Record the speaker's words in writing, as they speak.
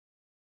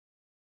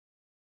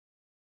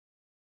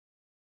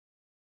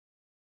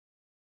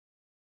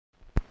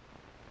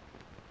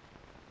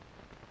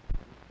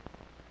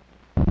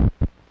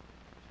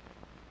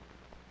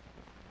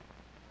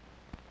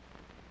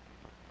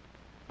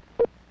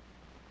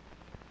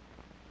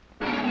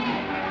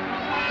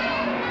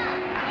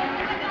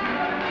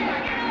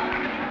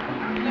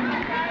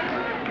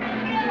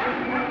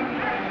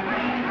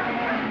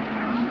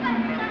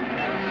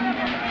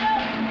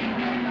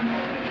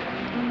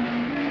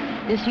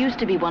This used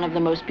to be one of the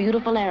most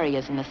beautiful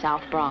areas in the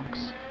South Bronx.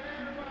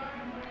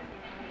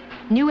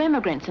 New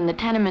immigrants in the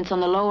tenements on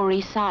the Lower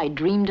East Side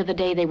dreamed of the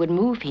day they would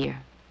move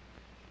here.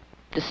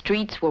 The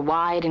streets were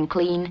wide and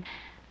clean,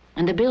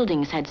 and the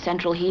buildings had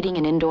central heating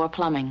and indoor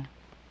plumbing.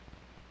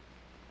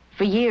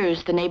 For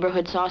years, the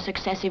neighborhood saw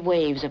successive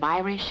waves of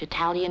Irish,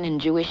 Italian,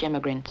 and Jewish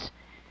immigrants.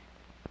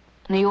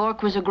 New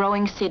York was a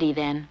growing city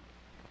then,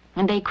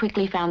 and they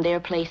quickly found their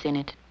place in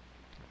it.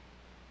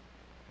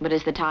 But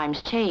as the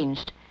times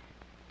changed,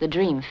 the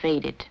dream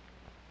faded.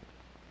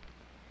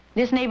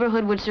 This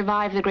neighborhood would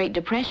survive the Great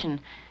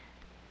Depression,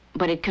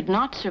 but it could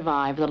not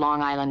survive the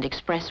Long Island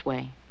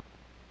Expressway.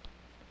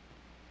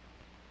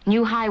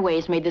 New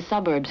highways made the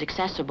suburbs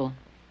accessible,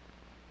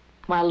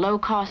 while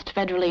low-cost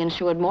federally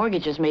insured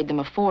mortgages made them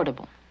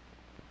affordable.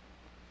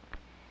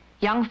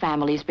 Young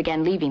families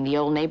began leaving the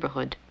old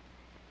neighborhood.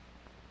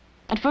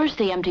 At first,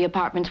 the empty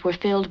apartments were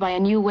filled by a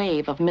new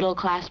wave of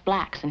middle-class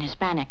blacks and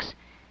Hispanics.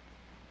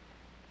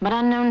 But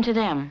unknown to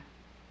them,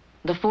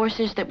 the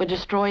forces that would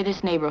destroy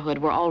this neighborhood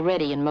were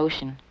already in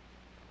motion.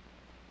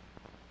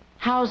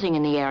 Housing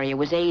in the area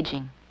was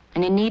aging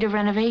and in need of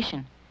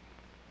renovation.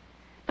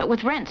 But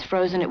with rents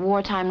frozen at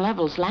wartime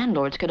levels,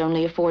 landlords could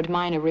only afford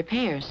minor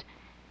repairs.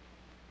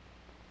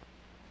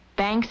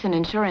 Banks and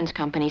insurance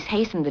companies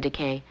hastened the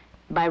decay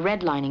by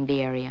redlining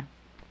the area.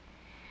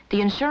 The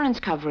insurance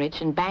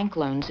coverage and bank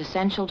loans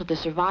essential to the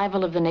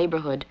survival of the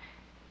neighborhood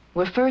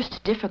were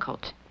first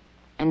difficult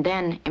and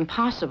then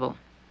impossible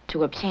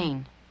to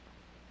obtain.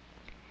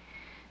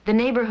 The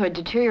neighborhood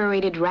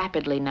deteriorated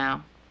rapidly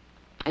now,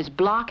 as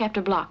block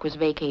after block was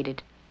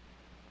vacated.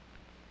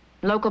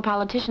 Local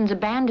politicians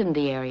abandoned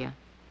the area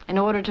in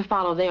order to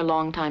follow their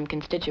longtime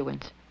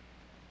constituents.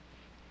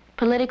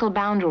 Political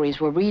boundaries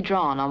were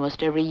redrawn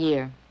almost every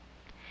year,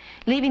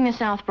 leaving the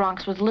South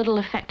Bronx with little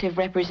effective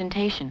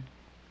representation.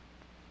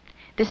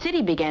 The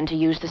city began to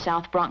use the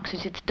South Bronx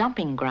as its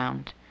dumping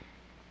ground.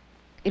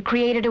 It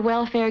created a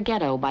welfare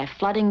ghetto by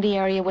flooding the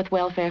area with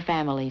welfare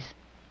families,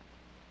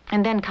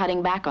 and then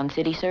cutting back on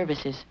city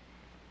services.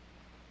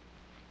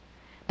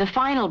 The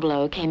final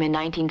blow came in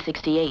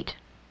 1968,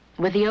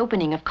 with the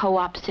opening of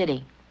Co-op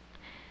City,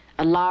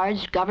 a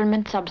large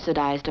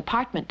government-subsidized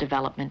apartment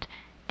development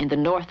in the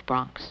North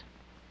Bronx.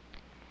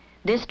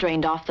 This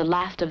drained off the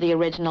last of the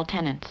original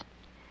tenants,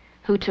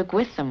 who took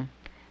with them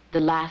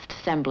the last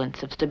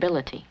semblance of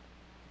stability.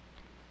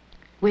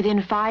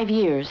 Within 5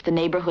 years, the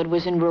neighborhood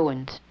was in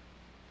ruins,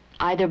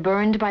 either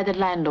burned by the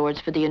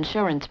landlords for the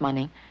insurance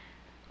money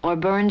or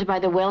burned by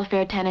the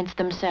welfare tenants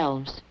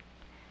themselves,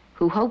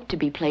 who hoped to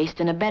be placed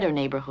in a better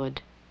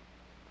neighborhood,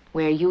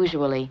 where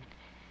usually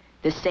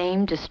the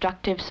same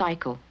destructive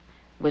cycle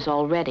was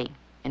already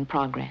in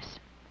progress.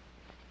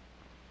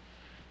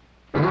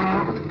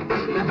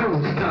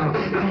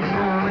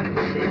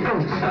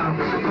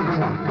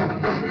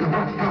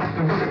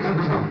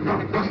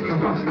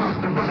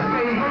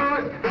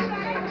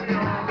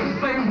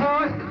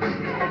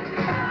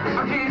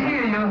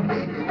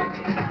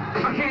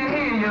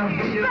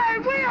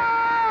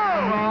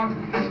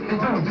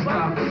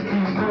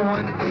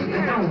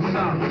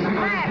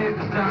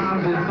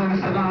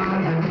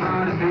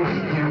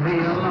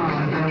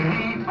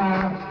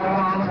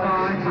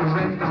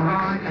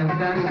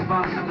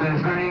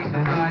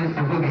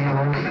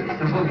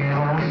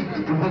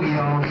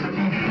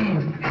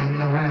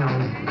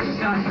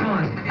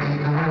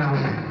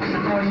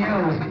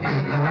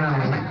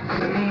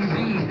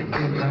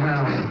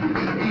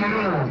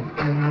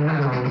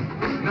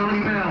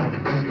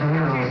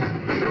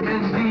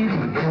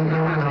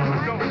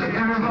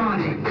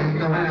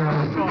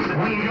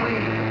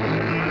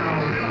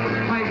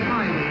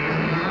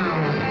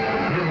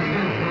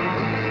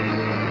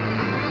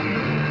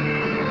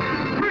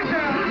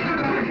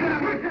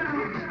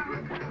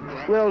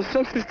 Well,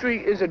 Simpson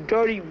Street is a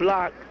dirty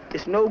block.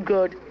 It's no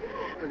good.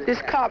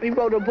 This cop, he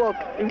wrote a book.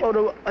 He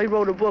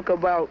wrote a book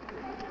about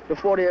the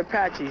 40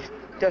 Apaches.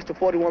 That's the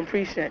 41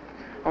 precinct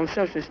on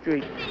Simpson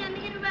Street.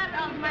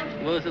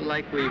 What was it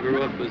like where you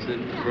grew up? Was it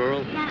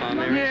rural, farm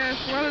area?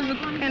 Yes, well, it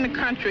was in the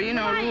country, you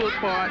know, rural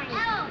parts.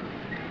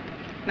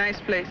 Nice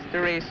place to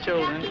raise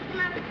children.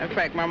 In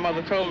fact, my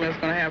mother told me I was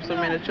going to have so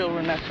many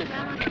children that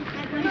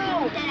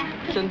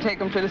I shouldn't take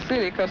them to the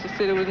city because the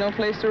city was no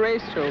place to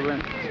raise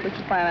children, which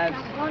you find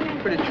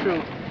out pretty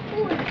true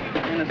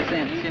in a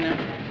sense, you know.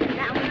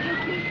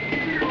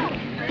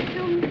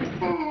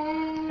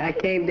 I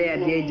came there at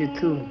the age of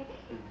 2.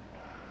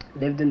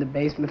 Lived in the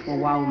basement for a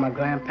while with my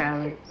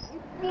grandparents.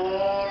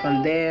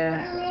 From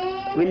there,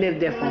 we lived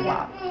there for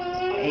about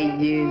 8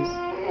 years.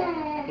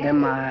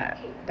 Then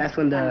that's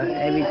when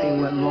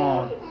everything went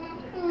wrong.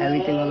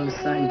 Everything all of a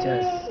sudden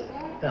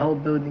the whole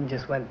building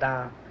just went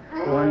down.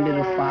 One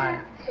little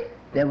fire.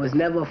 There was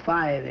never a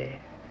fire there.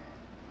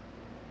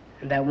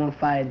 And that one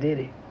fire did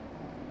it.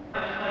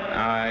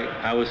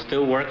 I was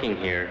still working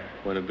here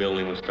when the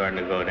building was starting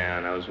to go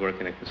down. I was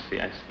working at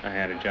I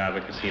had a job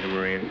at Casita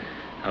Maria.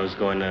 I was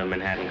going to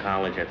Manhattan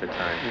College at the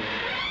time.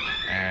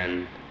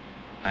 And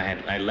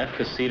I left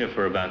Casita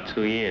for about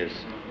 2 years.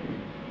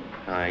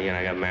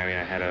 I got married.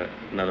 I had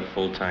another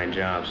full-time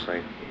job.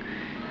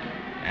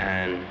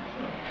 And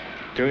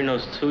during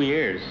those 2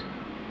 years,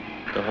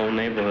 the whole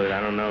neighborhood, I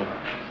don't know,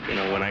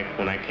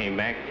 when I came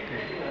back,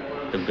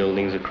 the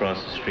buildings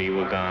across the street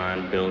were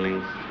gone.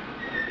 Buildings,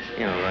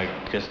 like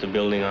just the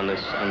building on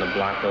the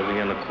block over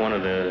here on the corner,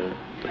 the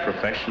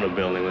professional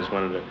building was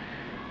one of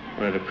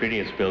the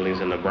prettiest buildings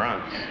in the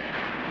Bronx,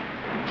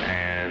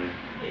 and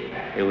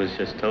it was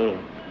just total.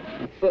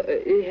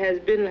 It has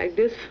been like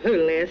this for the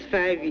last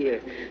 5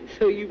 years,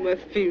 so you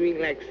must be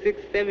mean like 6,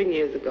 7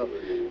 years ago.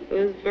 It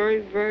was a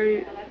very,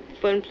 very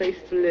fun place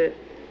to live.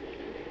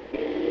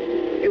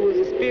 It was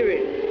a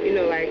spirit,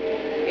 like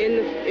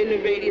in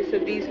the radius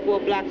of these 4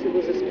 blocks, it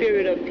was a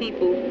spirit of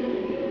people,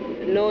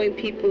 knowing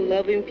people,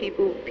 loving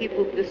people,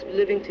 people just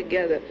living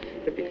together.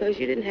 But because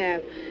you didn't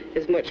have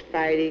as much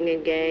fighting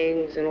and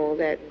gangs and all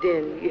that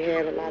then, you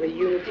had a lot of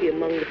unity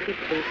among the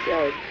people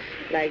themselves.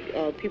 Like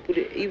people,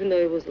 even though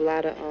it was a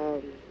lot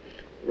of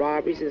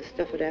robberies and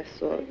stuff of that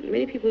sort,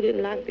 many people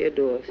didn't lock their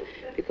doors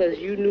because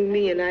you knew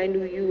me and I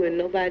knew you, and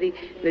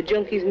the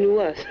junkies knew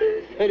us,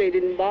 so they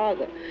didn't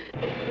bother.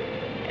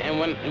 And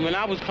when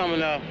I was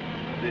coming up,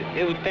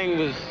 everything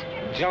was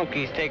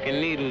junkies taking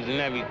needles and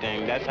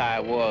everything. That's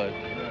how it was.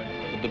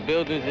 The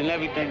buildings and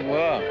everything were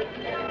up.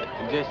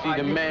 You just see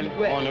the men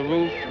on the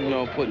roof,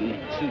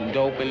 shooting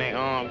dope in their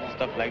arms and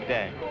stuff like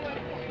that.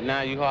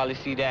 Now you hardly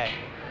see that.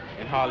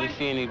 And hardly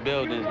see any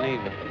buildings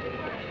neither.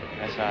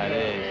 That's how it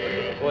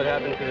is. What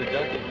happened to the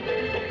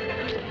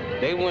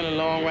junkies? They went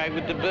along right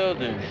with the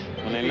buildings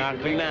when they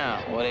knocked them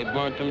down or they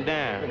burnt them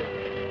down.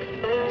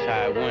 That's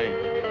how it went.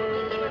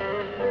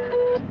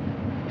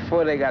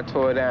 Before they got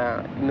tore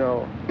down,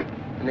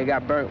 and they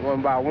got burnt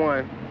one by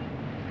one,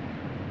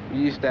 we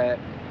used to,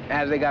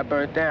 as they got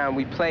burnt down,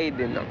 we played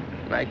in them.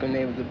 Like when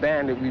they was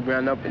abandoned, we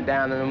ran up and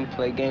down in them,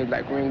 play games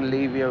like Ring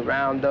Levia,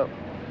 Roundup.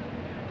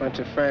 Bunch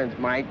of friends,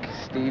 Mike,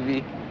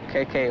 Stevie,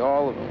 KK,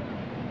 all of them.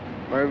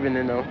 Mervin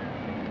and them.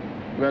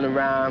 Run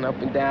around up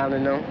and down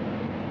in them,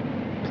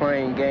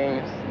 playing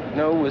games.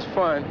 It was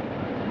fun.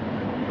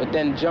 But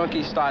then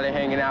junkies started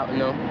hanging out in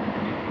them.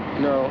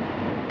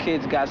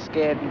 Kids got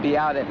scared to be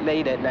out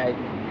late at night.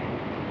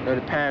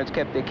 The parents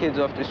kept their kids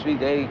off the street.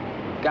 They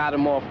got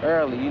them off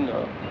early,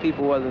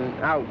 People wasn't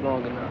out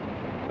long enough,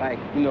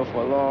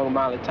 for a long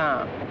amount of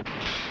time.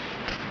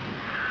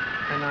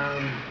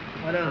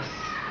 And what else?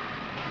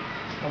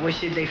 I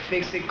wish they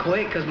fix it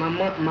quick, because my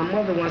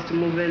mother wants to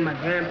move in, my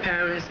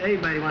grandparents,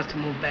 everybody wants to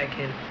move back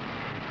in.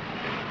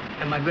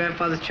 And my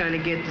grandfather's trying to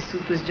get the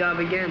super's job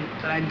again,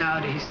 but I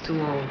doubt it, he's too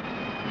old.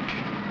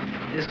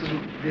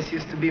 This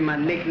used to be my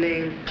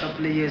nickname a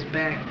couple of years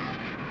back.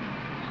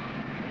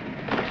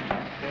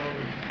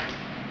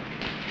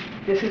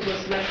 This is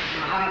what's left of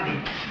my hobby,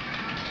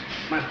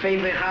 my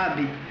favorite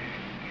hobby,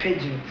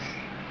 pigeons.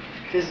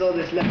 This is all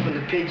that's left from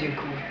the pigeon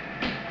coop.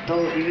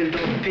 Even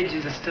though the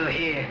pigeons are still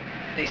here,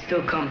 they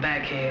still come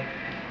back here.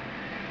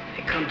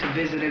 They come to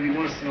visit every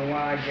once in a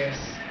while, I guess.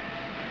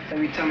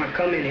 Every time I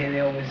come in here,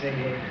 they're always in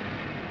here.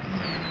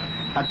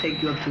 I'll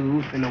take you up to the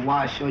roof in a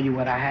while, show you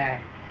what I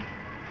had.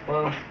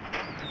 Well,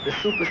 the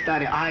super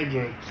started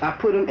arguing, so I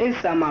put them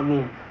inside my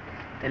room.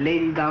 The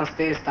lady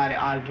downstairs started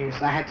arguing,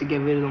 so I had to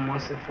get rid of them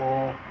once and for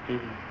all.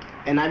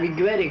 And I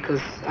regret it,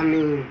 because,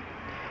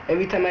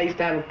 every time I used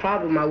to have a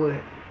problem,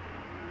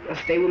 I'd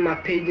stay with my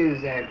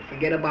pigeons and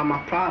forget about my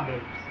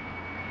problems.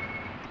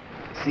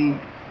 See,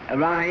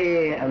 around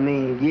here,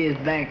 years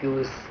back, it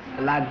was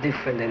a lot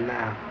different than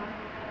now.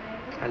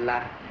 A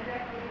lot.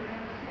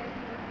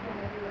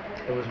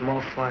 It was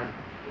more fun.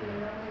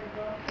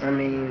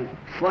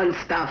 Fun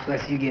stops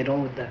as you get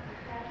older.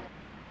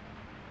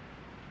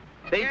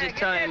 They just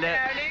telling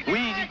that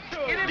we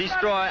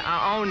destroy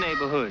our own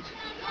neighborhoods.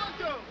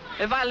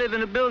 If I live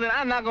in a building,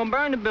 I'm not gonna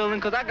burn the building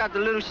because I got the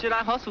little shit I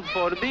hustled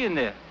for to be in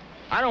there.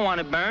 I don't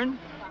want it burned.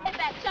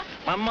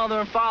 My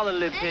mother and father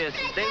lived here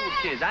since they were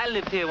kids. I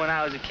lived here when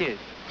I was a kid.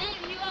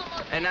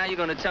 And now you're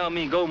gonna tell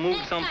me go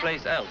move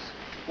someplace else.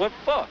 What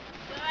for?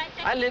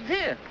 I live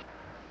here.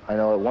 I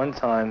know at one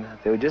time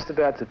they were just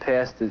about to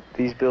pass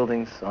these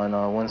buildings on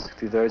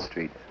 163rd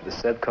Street, the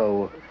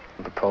SEBCO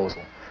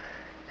proposal.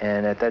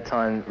 And at that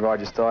time,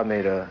 Roger Starr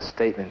made a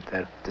statement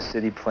that the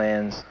city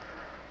plans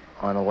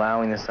on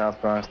allowing the South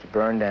Bronx to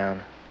burn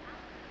down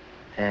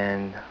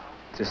and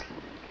just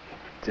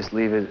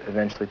leave it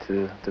eventually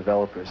to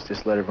developers,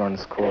 just let it run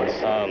its course.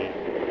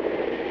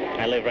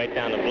 I live right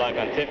down the block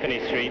on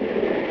Tiffany Street,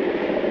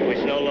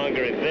 which no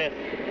longer exists.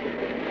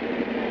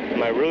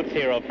 My roots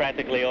here are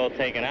practically all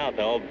taken out.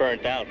 They're all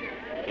burnt out.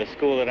 The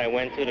school that I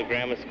went to, the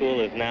grammar school,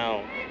 is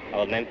now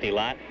an empty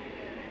lot.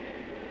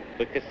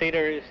 But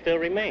Casita still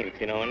remains,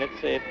 and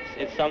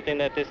it's something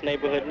that this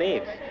neighborhood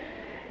needs,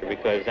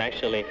 because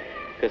actually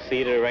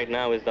Casita right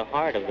now is the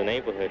heart of the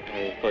neighborhood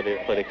for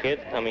the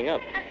kids coming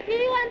up.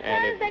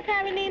 And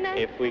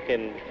if we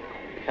can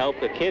help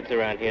the kids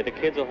around here, the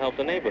kids will help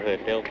the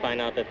neighborhood. They'll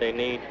find out that they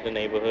need the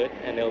neighborhood,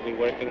 and they'll be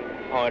working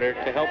harder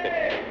to help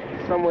it.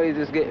 In some ways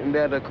it's getting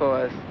better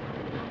because,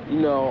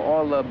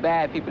 all the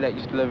bad people that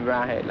used to live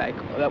around here,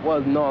 that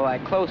wasn't all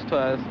close to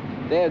us,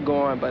 they're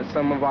going, but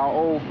some of our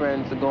old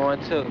friends are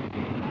going too.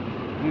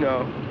 You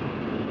know,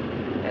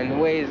 and the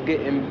way it's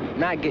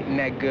not getting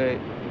that good.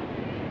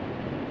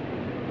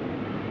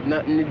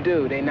 Nothing to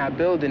do. They not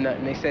building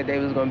nothing. They said they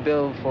was gonna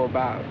build for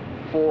about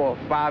 4 or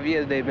 5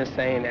 years. They've been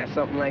saying that,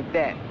 something like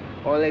that.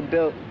 All they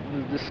built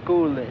was the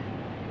schooling.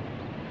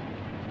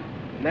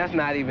 And that's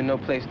not even no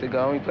place to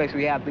go. Only place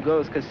we have to go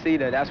is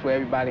Casita. That's where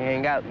everybody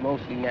hang out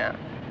mostly now.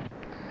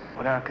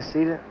 Without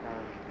Casita,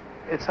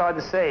 it's hard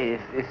to say.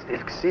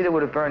 If Casita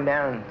would have burned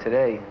down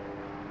today,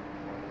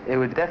 it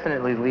would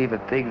definitely leave a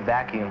big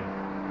vacuum.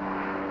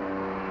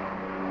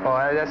 Oh,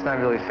 that's not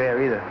really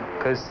fair either,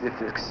 because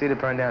if Casita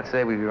burned down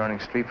today, we'd be running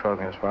street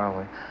programs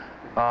probably.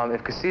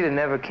 If Casita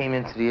never came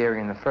into the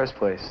area in the first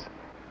place,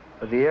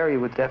 the area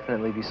would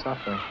definitely be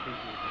suffering.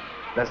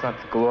 That's not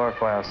to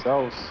glorify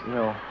ourselves, you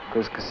know,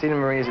 because Casita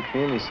Maria is a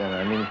community center.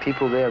 I mean, the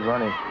people there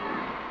run it.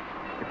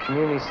 The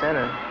community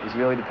center is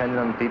really dependent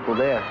on the people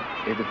there.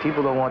 If the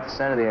people don't want the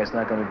center there, it's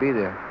not going to be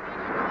there.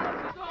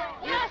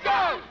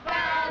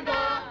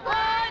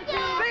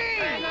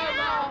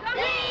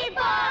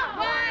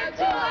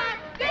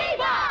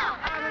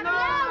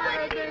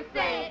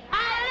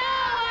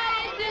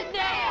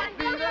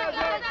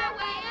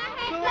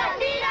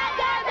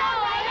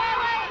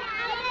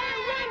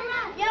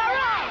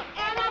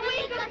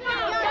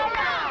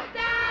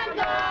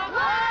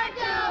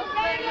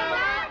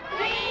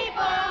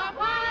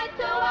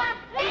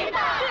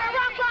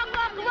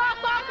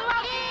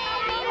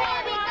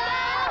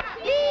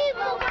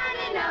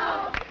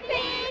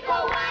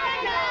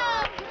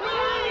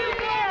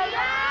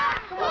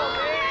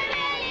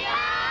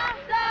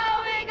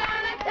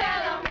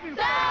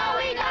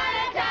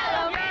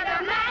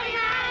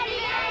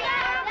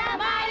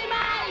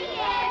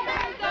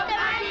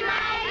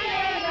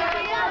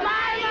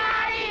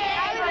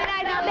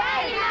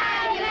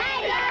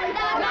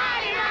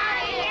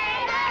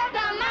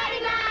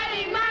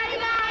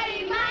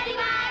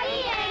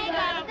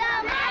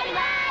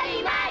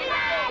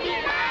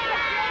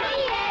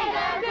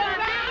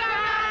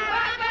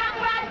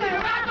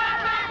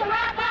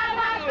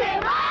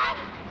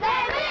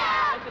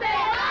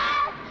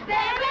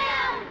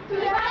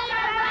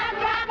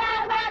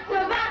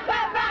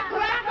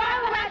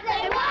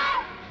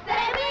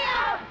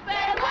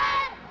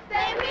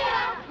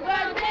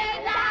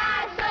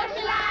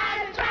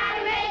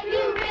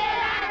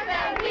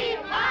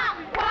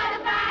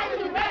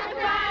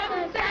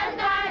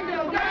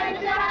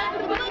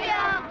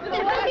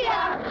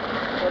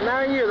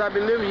 I've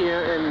been living here,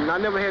 and I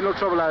never had no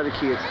trouble out of the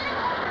kids.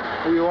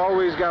 We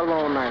always got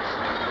along nice.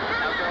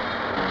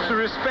 It's a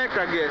respect,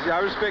 I guess. I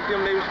respect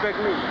them, they respect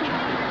me.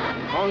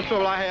 The only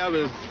trouble I have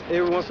is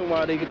every once in a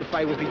while they get to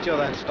fight with each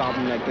other and stop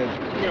them like that.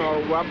 You know,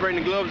 when I bring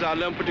the gloves out,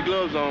 let them put the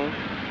gloves on.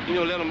 You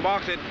know, let them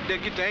box, they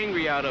get the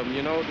angry out of them,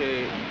 you know.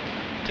 They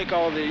take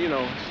all the, you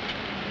know.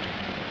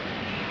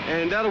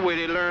 And that way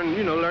they learn,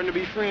 you know, learn to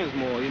be friends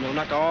more, you know,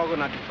 not to argue,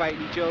 not to fight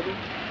each other,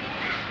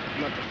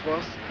 not to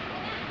fuss.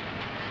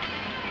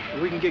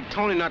 We can get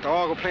Tony not to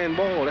argue playing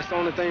ball. That's the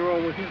only thing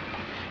wrong with him.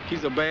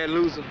 He's a bad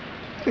loser.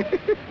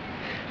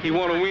 He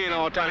want to win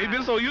all the time. He's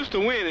been so used to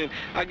winning,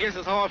 I guess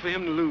it's hard for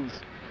him to lose.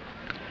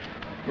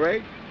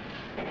 Right?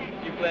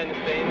 You plan to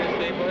stay in this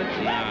neighborhood?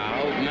 Nah, I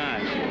hope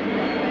not.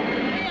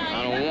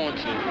 I don't want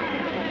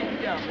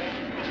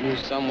to. Move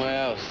somewhere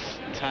else.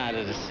 I'm tired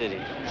of the city.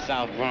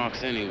 South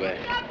Bronx anyway.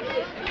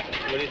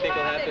 What do you think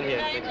will happen here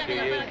in the next few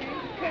years?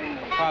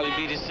 Probably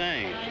be the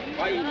same.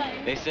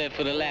 They said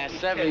for the last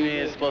 7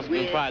 years, supposed to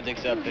be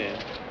projects up here.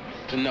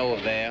 To no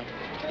avail.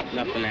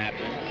 Nothing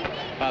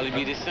happened. Probably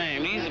be the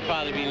same. These will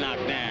probably be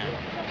knocked down.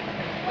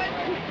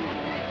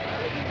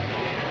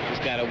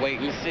 Just gotta wait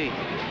and see.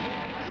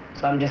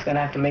 So I'm just gonna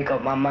have to make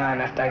up my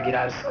mind after I get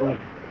out of school.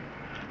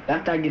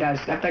 After I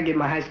get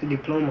my high school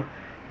diploma,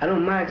 I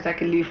don't mind because I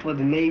can leave for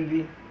the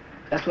Navy.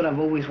 That's what I've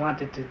always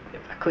wanted to.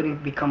 If I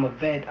couldn't become a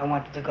vet, I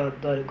wanted to go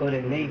to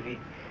the Navy.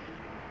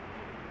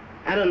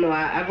 I don't know.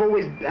 I've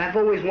always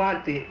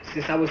wanted,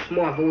 since I was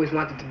small, I've always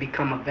wanted to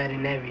become a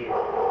veterinarian.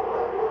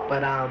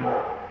 But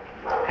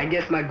I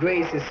guess my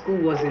grades in school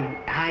wasn't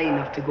high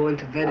enough to go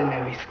into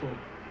veterinary school.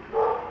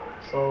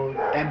 So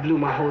that blew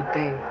my whole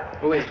thing.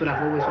 That's what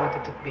I've always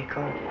wanted to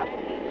become.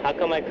 How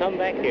come I come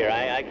back here?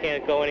 I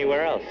can't go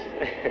anywhere else.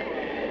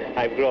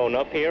 I've grown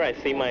up here. I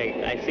see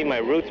my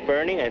roots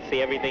burning. I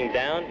see everything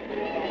down.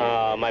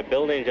 My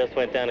building just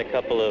went down a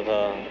couple of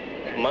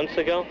months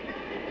ago.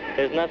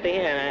 There's nothing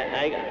here,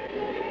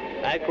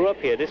 and I grew up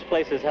here. This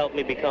place has helped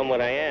me become what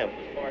I am,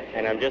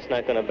 and I'm just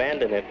not going to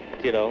abandon it,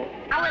 you know.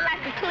 I would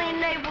like a clean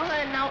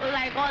neighborhood, and I would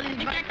like all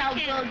these burnt-out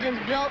buildings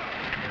built,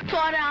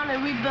 tore down,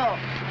 and rebuilt.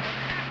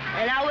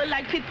 And I would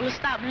like people to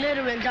stop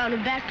littering down the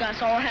backyard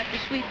so I don't have to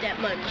sweep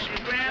that much.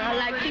 And I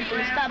like people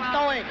to stop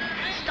throwing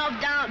stuff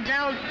down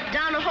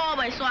the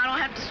hallway so I don't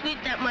have to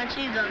sweep that much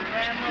either.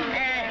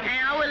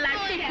 And I would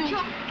like people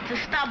to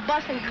stop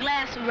busting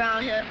glass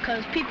around here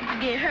because people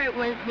can get hurt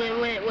when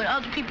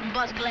other people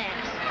bust glass.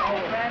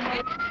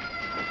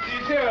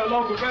 These here are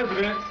local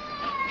residents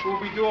who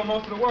will be doing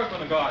most of the work on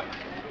the garden.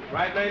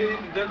 Right, ladies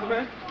and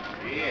gentlemen?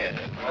 Yeah.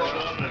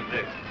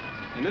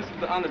 And this is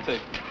the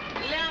undertaker.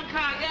 Little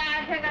car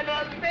guy, take a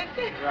little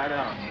picture. Right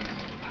on.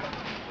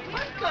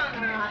 What's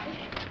going on?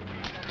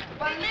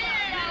 But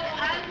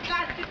I've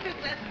got to pick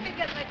that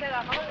sticker and make it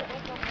a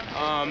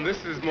hole.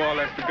 This is more or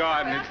less the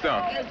garden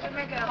itself. Yes, to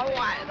make it a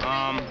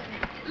hole.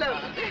 Look.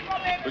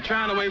 We're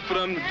trying to wait for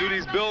them to do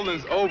these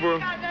buildings over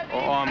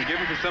or give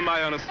them to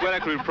somebody on a sweat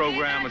equity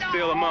program or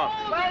steal them up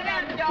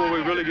before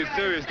we really get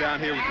serious down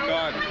here with the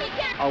garden.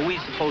 Are we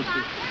supposed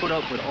to put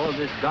up with all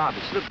this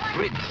garbage? Look,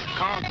 bricks,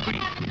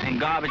 concrete, and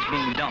garbage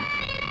being dumped.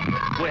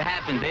 What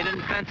happens? They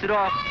didn't fence it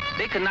off.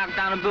 They could knock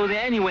down a building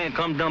anyway and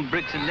come dump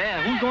bricks in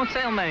there. Who's going to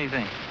sell them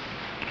anything?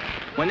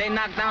 When they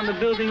knocked down the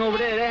building over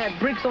there, they had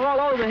bricks all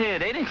over here.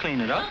 They didn't clean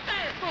it up.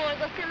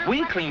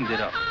 We cleaned it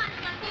up.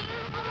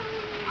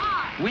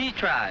 We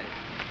tried.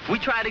 We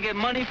tried to get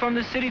money from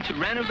the city to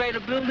renovate a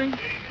building,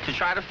 to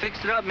try to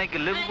fix it up, make it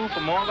livable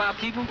for more of our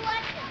people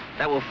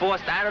that were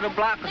forced out of the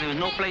block because there was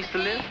no place to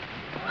live.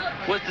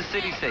 What's the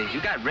city say? You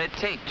got red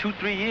tape,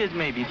 2-3 years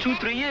maybe.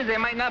 2-3 years, there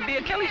might not be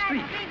a Kelly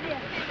Street.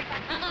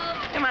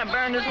 They might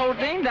burn this whole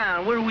thing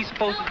down. What are we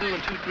supposed to do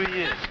in 2-3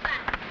 years?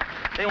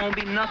 There won't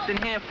be nothing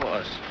here for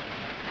us.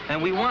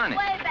 And we want it.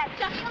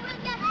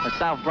 The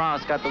South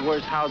Bronx got the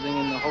worst housing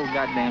in the whole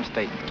goddamn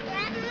state.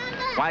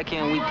 Why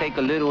can't we take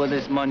a little of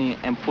this money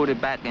and put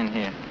it back in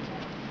here?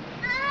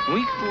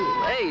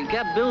 Hey, you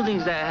got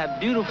buildings that have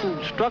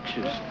beautiful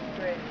structures,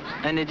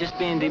 and they're just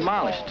being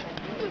demolished.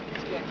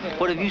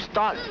 But if you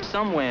start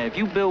somewhere, if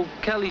you build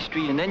Kelly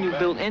Street, and then you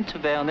build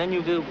Intervale, and then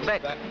you build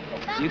Beck,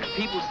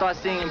 people start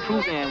seeing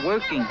improvement and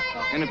working.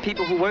 And the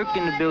people who work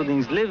in the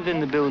buildings live in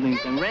the buildings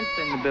and rent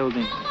in the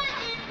buildings.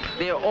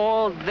 They're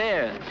all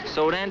there.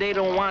 So then they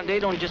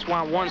don't just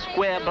want one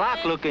square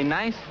block looking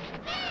nice.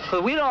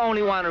 Because we don't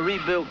only want to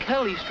rebuild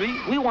Kelly Street,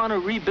 we want to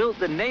rebuild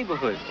the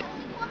neighborhood.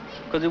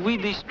 Because if we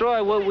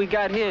destroy what we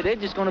got here, they're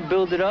just going to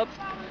build it up.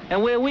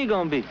 And where are we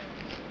going to be?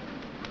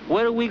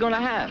 What are we going to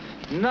have?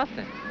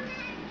 Nothing.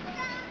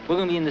 We're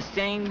going to be in the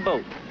same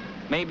boat.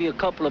 Maybe a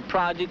couple of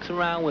projects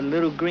around with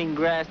little green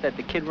grass that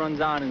the kid runs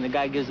on and the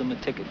guy gives him a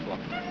ticket for.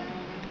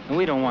 And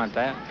we don't want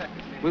that.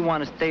 We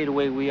want to stay the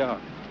way we are.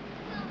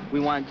 We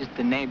want just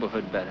the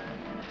neighborhood better.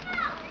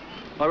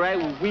 All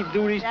right, we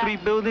do these 3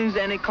 buildings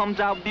and it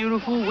comes out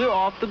beautiful, we're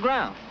off the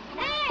ground.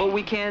 But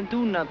we can't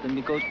do nothing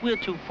because we're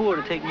too poor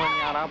to take money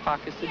out of our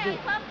pockets to do it.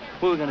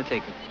 Where are we going to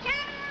take it?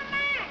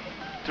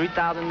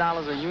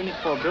 $3,000 a unit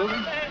for a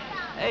building?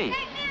 Hey,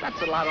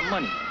 that's a lot of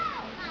money.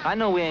 I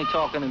know we ain't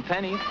talking in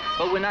pennies,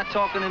 but we're not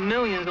talking in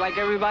millions like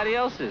everybody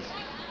else is.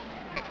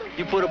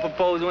 You put a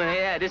proposal in,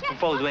 yeah, this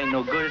proposal ain't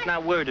no good, it's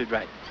not worded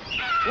right.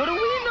 What do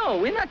we know?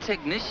 We're not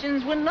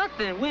technicians, we're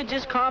nothing. We're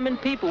just common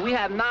people. We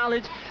have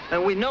knowledge,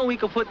 and we know we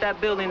can put that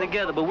building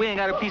together, but we ain't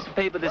got a piece of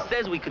paper that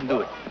says we can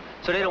do it.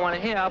 So they don't want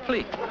to hear our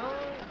plea.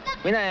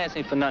 We're not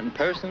asking for nothing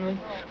personally.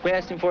 We're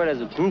asking for it as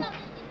a group.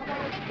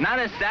 Not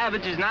as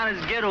savages, not as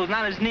ghettos,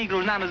 not as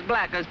Negroes, not as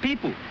black, as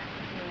people.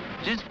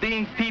 Just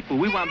being people.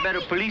 We want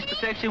better police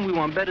protection, we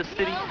want better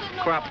city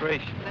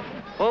cooperation.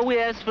 All we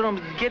ask for them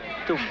is get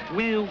the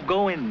wheel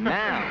going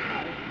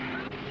now.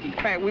 In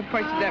fact, we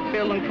purchased that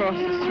building across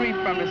the street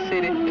from the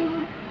city. I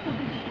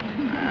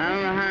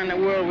don't know how in the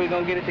world we're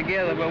going to get it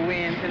together, but we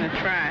intend to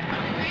try.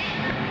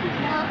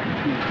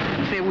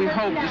 Say we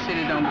hope the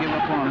city don't give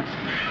up on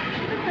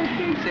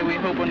us. Say we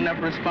hope enough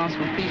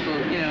responsible people,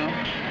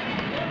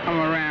 come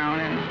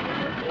around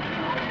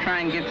and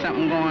try and get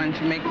something going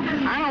to make it.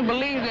 I don't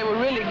believe they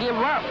would really give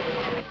up.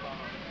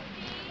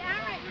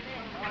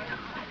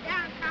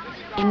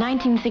 In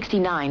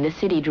 1969, the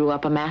city drew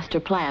up a master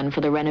plan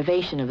for the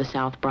renovation of the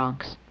South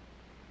Bronx.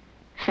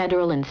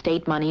 Federal and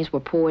state monies were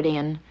poured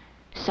in,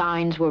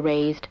 signs were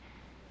raised,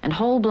 and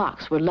whole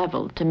blocks were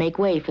leveled to make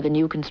way for the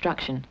new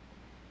construction.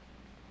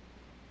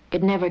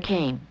 It never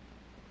came.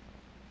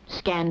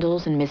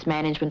 Scandals and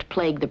mismanagement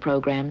plagued the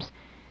programs,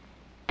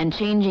 and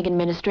changing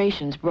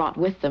administrations brought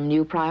with them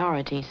new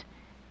priorities.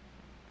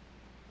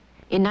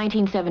 In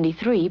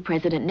 1973,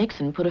 President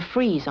Nixon put a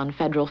freeze on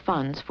federal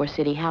funds for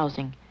city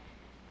housing.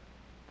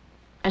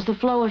 As the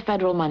flow of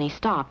federal money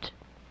stopped,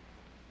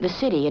 the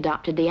city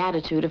adopted the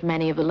attitude of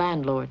many of the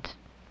landlords.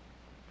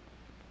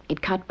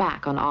 It cut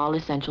back on all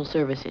essential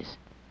services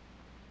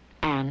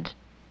and,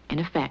 in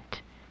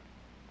effect,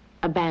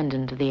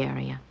 abandoned the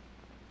area.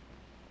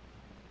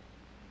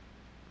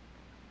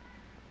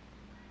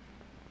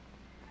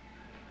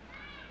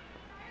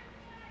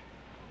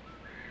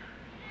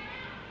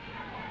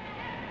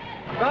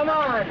 Come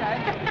on!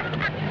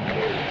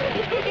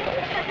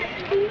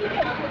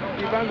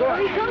 Keep on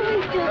going.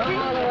 Come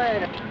all the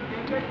way.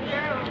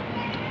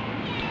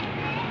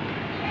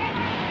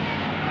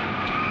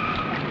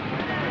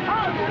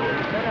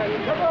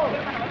 Come on!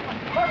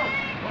 Come on!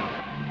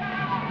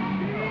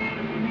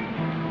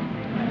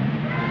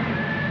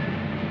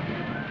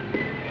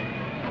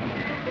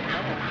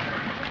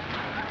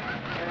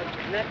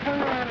 Now turn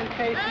around and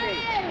face me.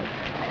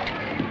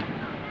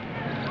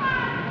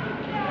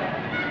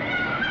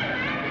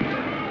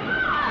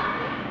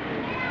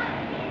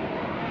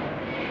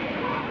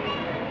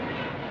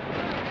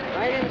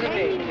 Right into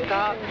me.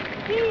 stop.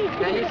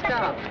 Now you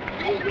stop.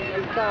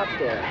 You stop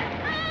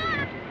there.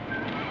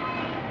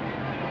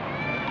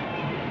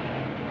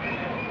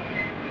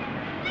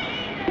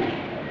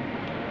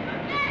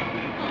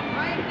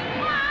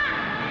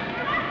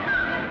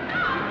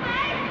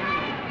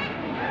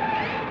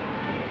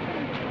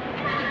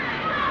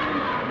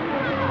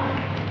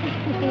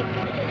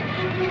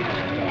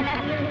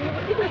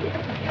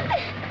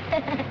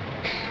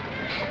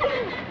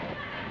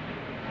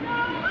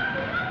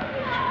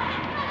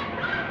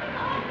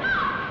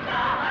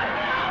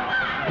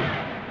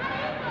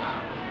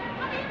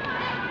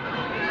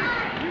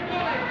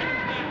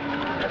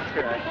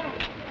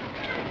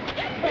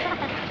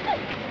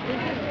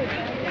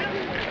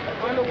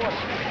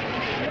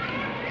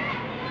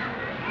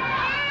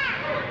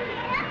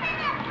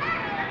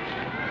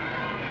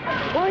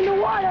 Go in the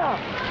water!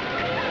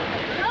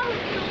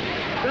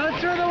 Go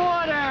through the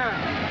water!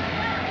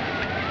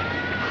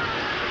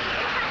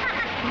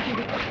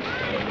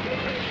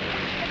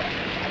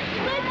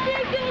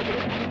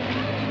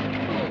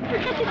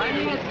 I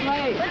think it's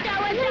late.